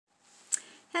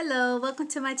Hello, welcome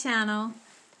to my channel.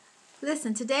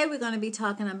 Listen, today we're going to be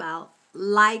talking about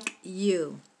like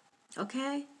you,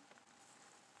 okay?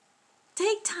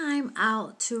 Take time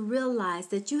out to realize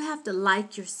that you have to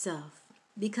like yourself.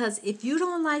 Because if you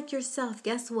don't like yourself,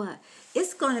 guess what?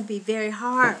 It's going to be very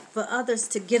hard for others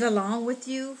to get along with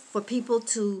you, for people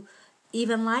to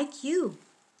even like you,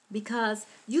 because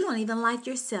you don't even like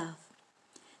yourself.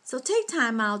 So take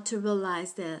time out to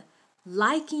realize that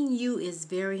liking you is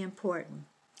very important.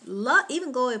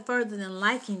 Even go further than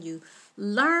liking you,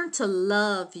 learn to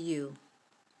love you.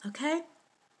 Okay?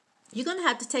 You're going to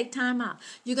have to take time out.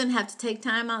 You're going to have to take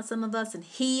time out, some of us, and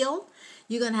heal.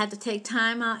 You're going to have to take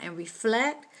time out and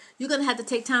reflect. You're going to have to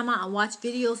take time out and watch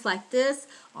videos like this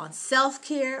on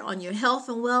self-care, on your health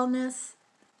and wellness,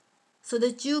 so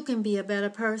that you can be a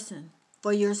better person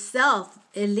for yourself,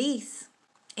 at least,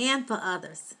 and for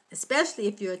others, especially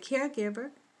if you're a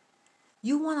caregiver.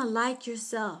 You want to like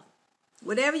yourself.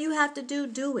 Whatever you have to do,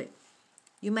 do it.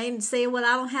 You may say, well,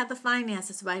 I don't have the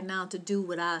finances right now to do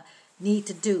what I need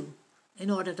to do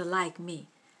in order to like me.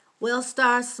 Well,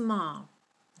 start small,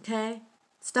 okay?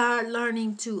 Start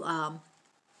learning to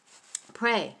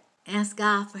pray. Ask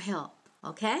God for help,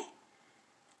 okay?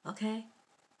 Okay?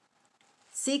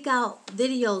 Seek out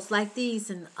videos like these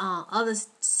and other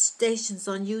stations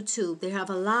on YouTube. They have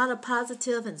a lot of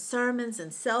positive and sermons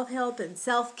and self-help and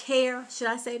self-care. Should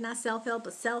I say not self-help,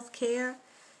 but self-care?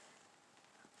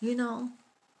 You know,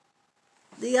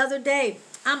 the other day,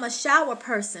 I'm a shower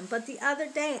person, but the other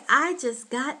day I just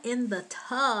got in the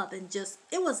tub and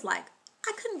it was like,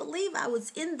 I couldn't believe I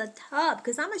was in the tub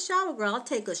because I'm a shower girl. I'll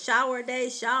take a shower a day,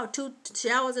 two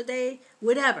showers a day,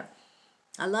 whatever.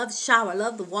 I love the shower. I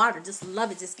love the water. Just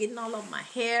love it. Just getting all over my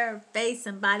hair, face,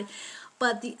 and body.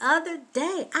 But the other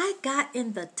day, I got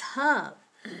in the tub.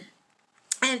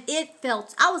 And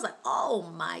I was like, oh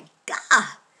my God.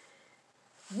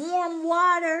 Warm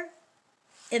water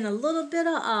and a little bit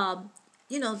of,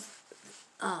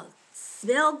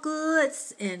 smell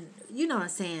goods. And, you know what I'm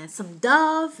saying, some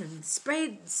Dove and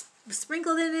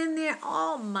sprinkled it in there.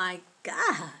 Oh my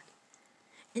God.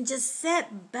 And just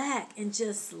sat back and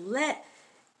just let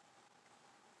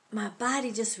my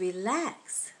body just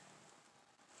relax.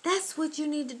 That's what you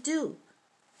need to do.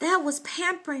 That was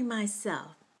pampering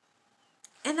myself.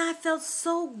 And I felt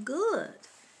so good.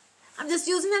 I'm just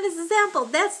using that as an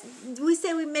example. We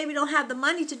say we maybe don't have the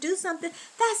money to do something.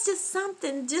 That's just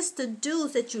something just to do so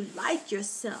that you like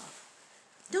yourself.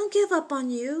 Don't give up on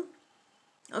you.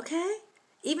 Okay?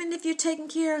 Even if you're taking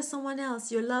care of someone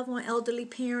else, your loved one, elderly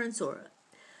parents or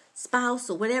spouse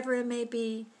or whatever it may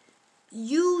be,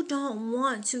 you don't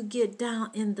want to get down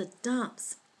in the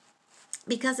dumps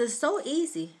because it's so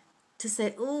easy to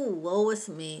say, "Ooh, woe is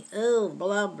me. Oh,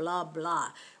 blah, blah, blah."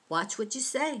 Watch what you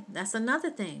say. That's another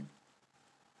thing.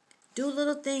 Do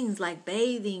little things like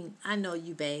bathing. I know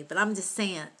you bathe, but I'm just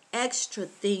saying extra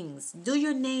things. Do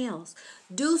your nails.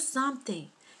 Do something.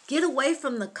 Get away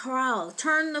from the crowd.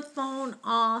 Turn the phone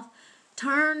off.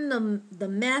 Turn the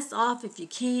mess off if you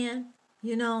can.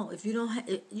 You know, if you don't,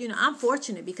 I'm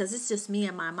fortunate because it's just me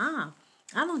and my mom.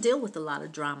 I don't deal with a lot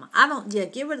of drama.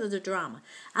 Get rid of the drama.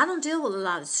 I don't deal with a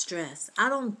lot of stress.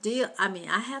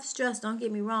 I have stress, don't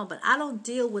get me wrong, but I don't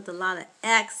deal with a lot of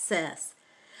excess.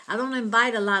 I don't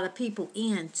invite a lot of people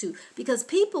in because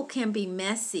people can be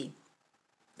messy.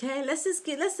 Okay, let's just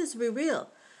be real.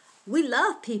 We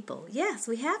love people. Yes,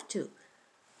 we have to.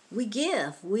 We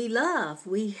give, we love,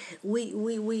 we're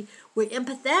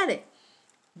empathetic.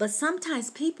 But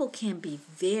sometimes people can be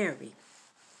very,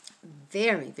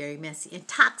 very, very messy and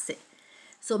toxic.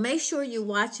 So make sure you're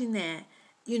watching that,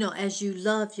 as you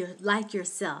like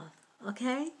yourself,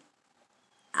 okay?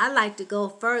 I like to go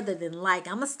further than like.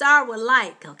 I'm going to start with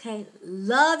like, okay?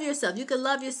 Love yourself. You can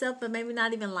love yourself, but maybe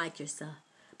not even like yourself.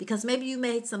 Because maybe you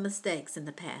made some mistakes in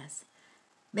the past.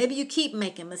 Maybe you keep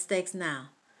making mistakes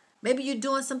now. Maybe you're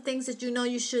doing some things that you know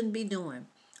you shouldn't be doing.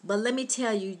 But let me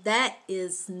tell you, that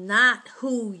is not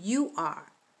who you are,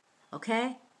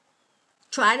 okay?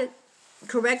 Try to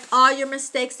correct all your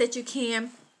mistakes that you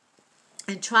can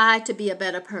and try to be a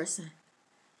better person.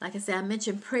 Like I said, I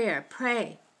mentioned prayer.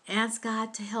 Pray. Ask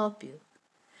God to help you.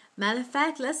 Matter of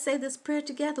fact, let's say this prayer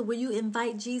together where you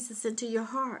invite Jesus into your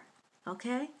heart,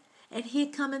 okay? And he'll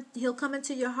come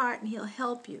into your heart and he'll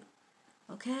help you,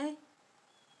 okay?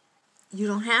 You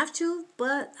don't have to,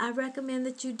 but I recommend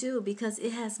that you do because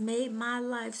it has made my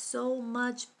life so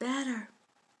much better.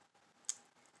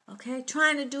 Okay?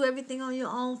 Trying to do everything on your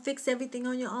own, fix everything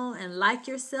on your own, and like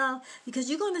yourself because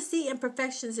you're going to see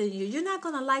imperfections in you. You're not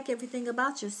going to like everything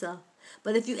about yourself.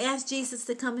 But if you ask Jesus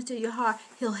to come into your heart,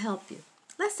 he'll help you.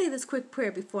 Let's say this quick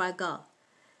prayer before I go.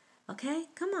 Okay?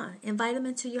 Come on. Invite him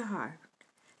into your heart.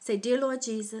 Say, dear Lord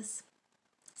Jesus,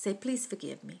 say, please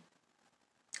forgive me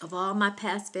of all my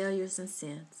past failures and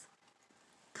sins.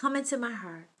 Come into my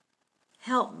heart.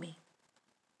 Help me.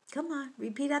 Come on.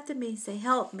 Repeat after me. Say,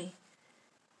 help me.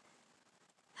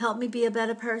 Help me be a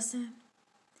better person.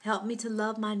 Help me to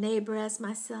love my neighbor as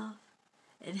myself.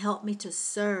 And help me to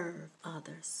serve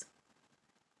others.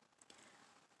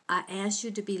 I ask you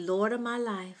to be Lord of my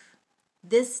life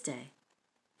this day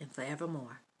and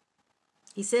forevermore.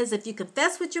 He says, if you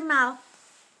confess with your mouth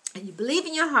and you believe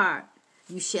in your heart,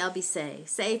 you shall be saved.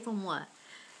 Saved from what?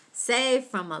 Saved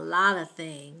from a lot of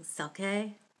things,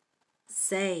 okay?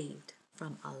 Saved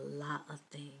from a lot of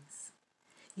things.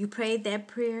 You prayed that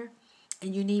prayer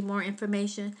and you need more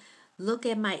information, look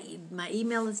at my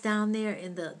email is down there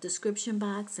in the description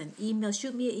box, and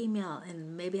shoot me an email,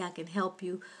 and maybe I can help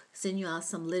you, send you out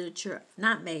some literature.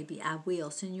 Not maybe, I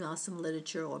will send you out some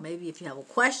literature, or maybe if you have a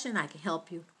question, I can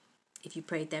help you if you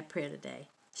prayed that prayer today.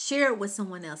 Share it with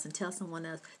someone else and tell someone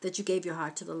else that you gave your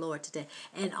heart to the Lord today.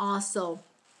 And also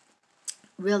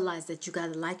realize that you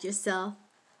got to like yourself,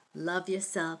 love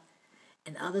yourself,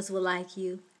 and others will like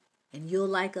you, and you'll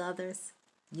like others.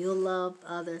 You'll love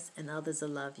others, and others will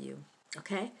love you.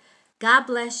 Okay? God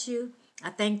bless you. I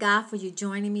thank God for you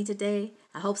joining me today.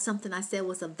 I hope something I said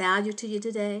was of value to you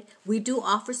today. We do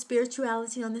offer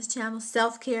spirituality on this channel,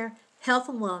 self-care, health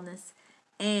and wellness,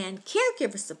 and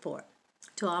caregiver support.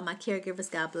 To all my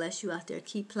caregivers, God bless you out there.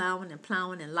 Keep plowing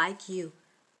and like you.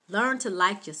 Learn to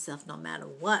like yourself no matter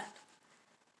what.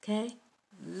 Okay?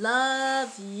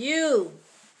 Love you.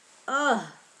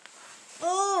 Oh.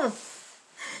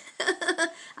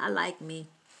 I like me.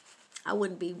 I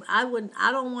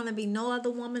don't want to be no other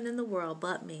woman in the world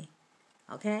but me.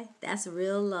 Okay? That's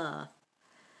real love.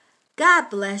 God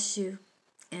bless you.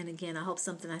 And again, I hope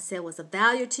something I said was of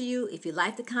value to you. If you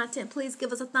like the content, please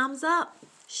give us a thumbs up.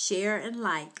 Share and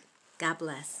like. God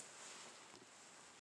bless.